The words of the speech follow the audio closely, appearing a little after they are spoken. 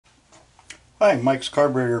Hi, Mike's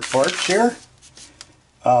Carburetor Parts here.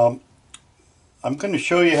 I'm going to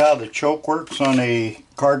show you how the choke works on a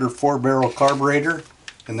Carter 4-barrel carburetor.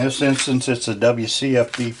 In this instance it's a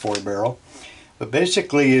WCFB 4-barrel. But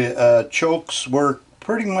basically chokes work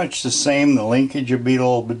pretty much the same. The linkage will be a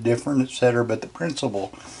little bit different, etc., but the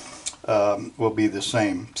principle will be the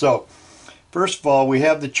same. So first of all, we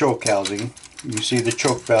have the choke housing. You see the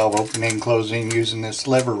choke valve opening and closing using this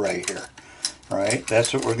lever right here. Right,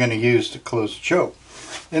 that's what we're going to use to close the choke.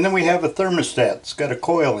 And then we have a thermostat. It's got a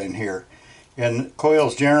coil in here, and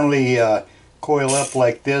coils generally coil up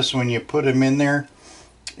like this when you put them in there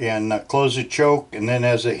and close the choke, and then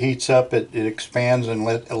as it heats up it expands and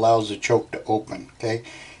allows the choke to open. Okay,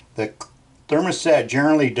 the thermostat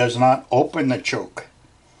generally does not open the choke.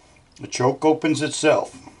 The choke opens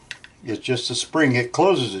itself. It's just a spring. It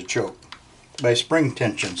closes the choke by spring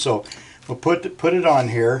tension. So we'll put it on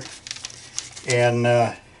here. And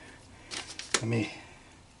let me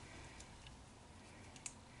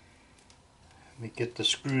get the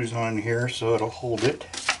screws on here so it'll hold it.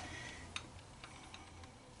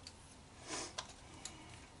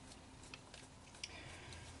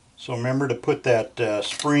 So remember to put that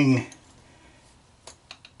spring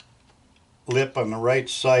lip on the right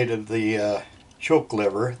side of the choke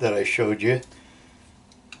lever that I showed you,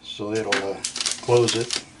 so it'll close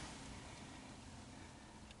it.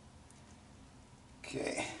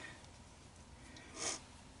 Okay.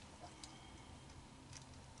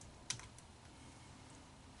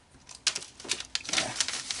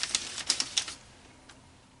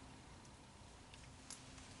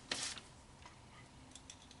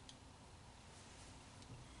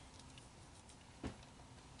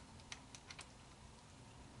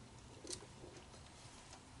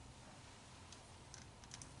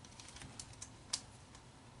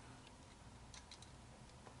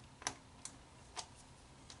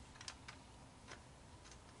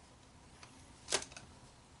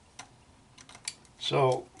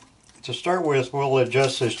 So to start with, we'll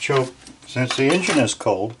adjust this choke. Since the engine is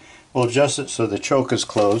cold, we'll adjust it so the choke is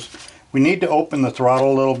closed. We need to open the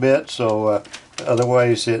throttle a little bit, so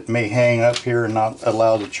otherwise it may hang up here and not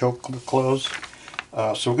allow the choke to close.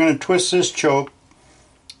 So we're going to twist this choke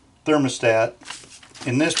thermostat,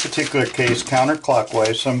 in this particular case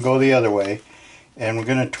counterclockwise, some go the other way, and we're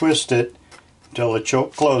going to twist it until the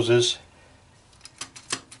choke closes,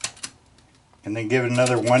 and then give it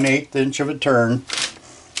another 1/8 inch of a turn.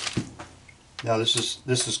 Now this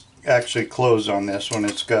is actually closed on this one.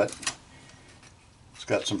 It's got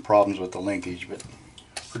some problems with the linkage, but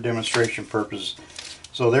for demonstration purposes.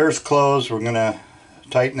 So there's closed. We're going to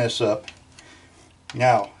tighten this up.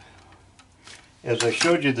 Now, as I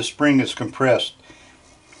showed you, the spring is compressed.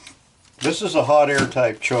 This is a hot air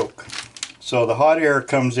type choke. So the hot air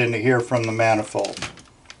comes into here from the manifold.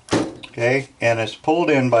 Okay, and it's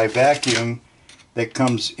pulled in by vacuum that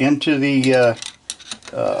comes into the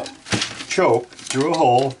choke through a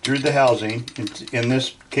hole through the housing. In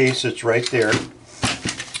this case it's right there,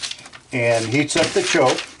 and heats up the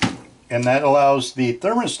choke, and that allows the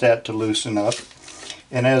thermostat to loosen up.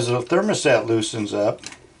 And as the thermostat loosens up,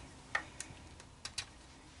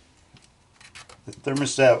 the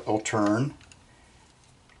thermostat will turn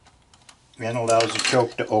and allows the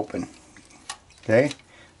choke to open. Okay,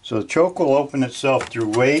 so the choke will open itself through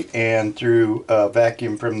weight and through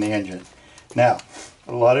vacuum from the engine. Now,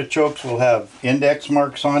 a lot of chokes will have index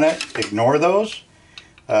marks on it. Ignore those.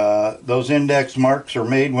 Those index marks are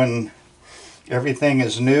made when everything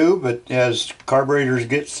is new, but as carburetors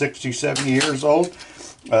get 60, 70 years old,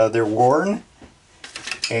 they're worn,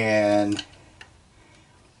 and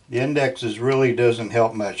the indexes really doesn't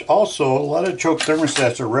help much. Also, a lot of choke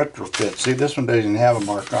thermostats are retrofit. See, this one doesn't have a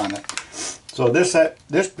mark on it. So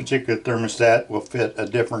this particular thermostat will fit a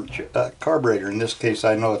different carburetor. In this case,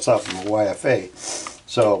 I know it's off of a YFA.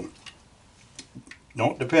 So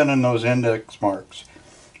don't depend on those index marks.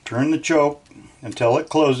 Turn the choke until it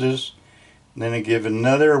closes, and then give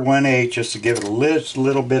another 1/8 just to give it a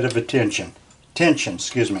little bit of a tension.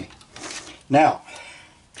 Excuse me. Now,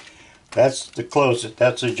 that's to close it.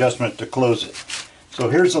 That's adjustment to close it. So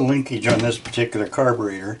here's the linkage on this particular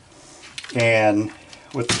carburetor, and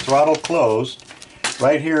with the throttle closed,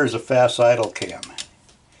 right here is a fast idle cam.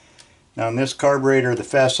 Now in this carburetor, the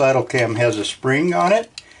fast idle cam has a spring on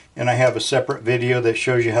it, and I have a separate video that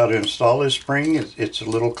shows you how to install this spring. It's a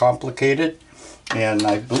little complicated, and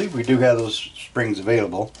I believe we do have those springs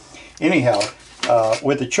available. Anyhow,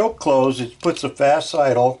 with the choke closed, it puts the fast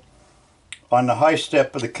idle on the high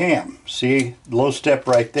step of the cam. See, low step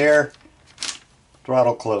right there,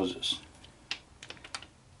 throttle closes.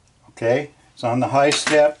 Okay, it's on the high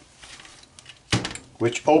step.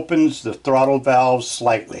 which opens the throttle valve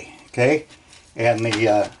slightly, okay? And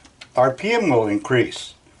the RPM will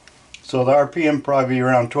increase. So the RPM probably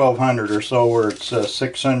around 1200 or so, where it's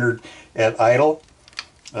 600 at idle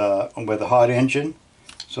with a hot engine.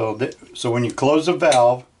 So when you close the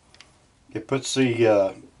valve, it puts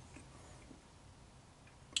the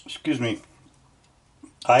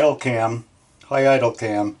idle cam, high idle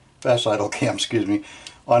cam, fast idle cam,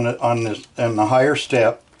 on the higher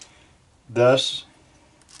step, thus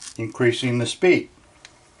increasing the speed.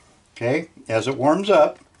 Okay, as it warms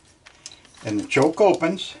up and the choke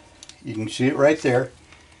opens, you can see it right there.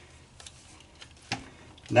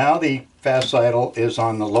 Now the fast idle is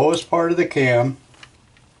on the lowest part of the cam,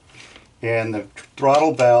 and the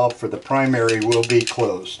throttle valve for the primary will be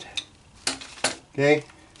closed. Okay,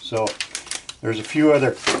 so there's a few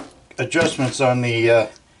other adjustments on the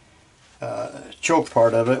choke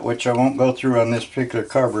part of it, which I won't go through on this particular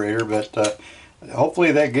carburetor, but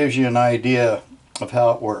hopefully that gives you an idea of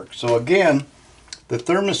how it works. So again, the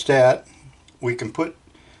thermostat, we can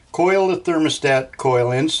coil the thermostat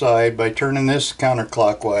coil inside by turning this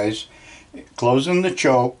counterclockwise, closing the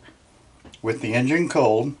choke with the engine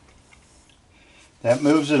cold. That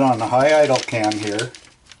moves it on the high idle cam here,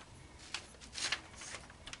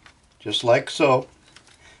 just like so.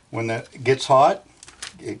 When it gets hot,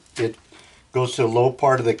 it goes to the low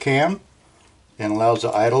part of the cam and allows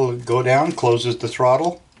the idle to go down, closes the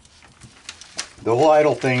throttle. The whole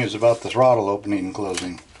idle thing is about the throttle opening and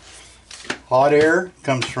closing. Hot air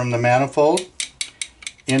comes from the manifold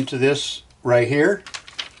into this right here,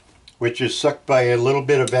 which is sucked by a little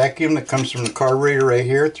bit of vacuum that comes from the carburetor right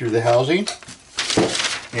here through the housing,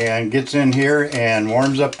 and gets in here and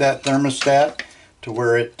warms up that thermostat to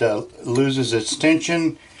where it loses its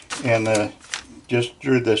tension, and just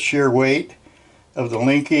through the sheer weight of the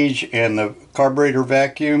linkage and the carburetor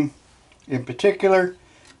vacuum in particular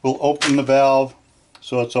will open the valve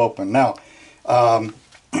so it's open. Now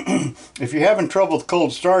if you're having trouble with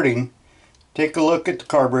cold starting, take a look at the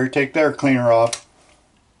carburetor, take the air cleaner off.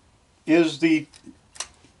 Is the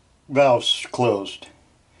valve closed?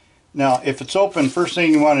 Now if it's open, first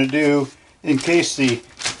thing you want to do, in case the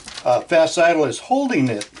fast idle is holding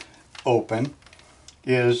it open,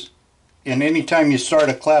 is any time you start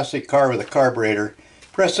a classic car with a carburetor,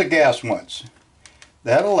 press the gas once.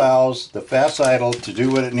 That allows the fast idle to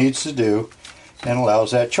do what it needs to do and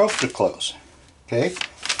allows that choke to close. Okay,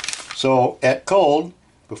 so at cold,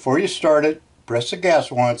 before you start it, press the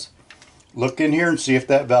gas once, look in here and see if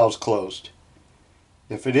that valve's closed.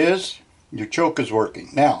 If it is, your choke is working.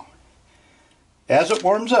 Now as it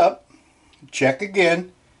warms up, check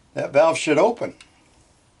again. That valve should open.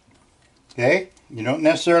 Okay, you don't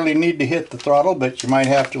necessarily need to hit the throttle, but you might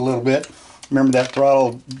have to a little bit. Remember, that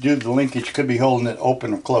throttle, due to the linkage, could be holding it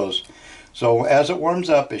open or closed. So as it warms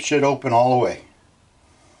up, it should open all the way.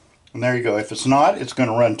 And there you go. If it's not, it's going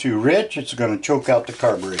to run too rich. It's going to choke out the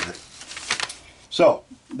carburetor. So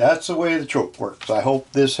that's the way the choke works. I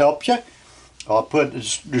hope this helped you. I'll put a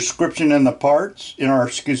description in the parts,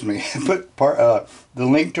 put the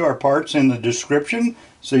link to our parts in the description,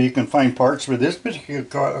 so you can find parts for this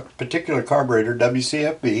particular carburetor,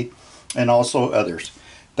 WCFB, and also others.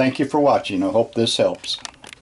 Thank you for watching. I hope this helps.